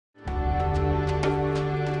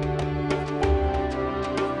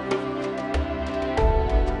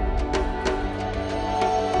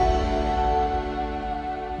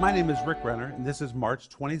My name is Rick Renner, and this is March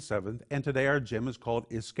 27th, and today our gem is called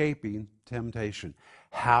Escaping Temptation.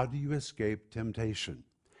 How do you escape temptation?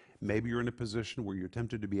 Maybe you're in a position where you're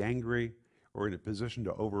tempted to be angry, or in a position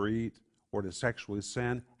to overeat, or to sexually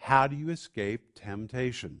sin. How do you escape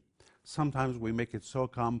temptation? Sometimes we make it so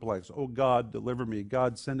complex. Oh, God, deliver me.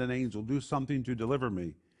 God, send an angel. Do something to deliver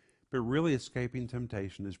me. But really, escaping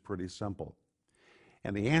temptation is pretty simple.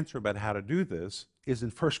 And the answer about how to do this is in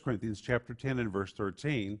 1 Corinthians chapter 10 and verse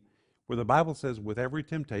 13, where the Bible says, with every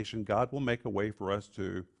temptation, God will make a way for us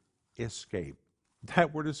to escape.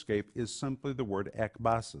 That word escape is simply the word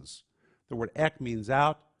ekbasis. The word ek means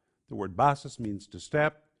out. The word basis means to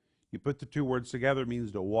step. You put the two words together, it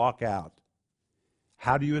means to walk out.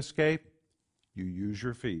 How do you escape? You use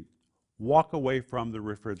your feet. Walk away from the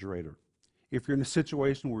refrigerator. If you're in a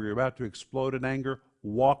situation where you're about to explode in anger,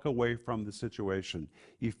 walk away from the situation.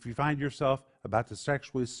 If you find yourself about to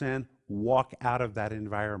sexually sin, walk out of that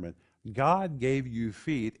environment. God gave you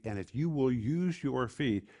feet, and if you will use your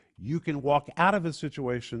feet, you can walk out of a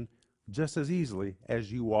situation just as easily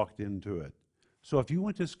as you walked into it. So if you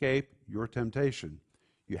want to escape your temptation,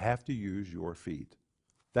 you have to use your feet.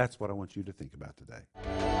 That's what I want you to think about today.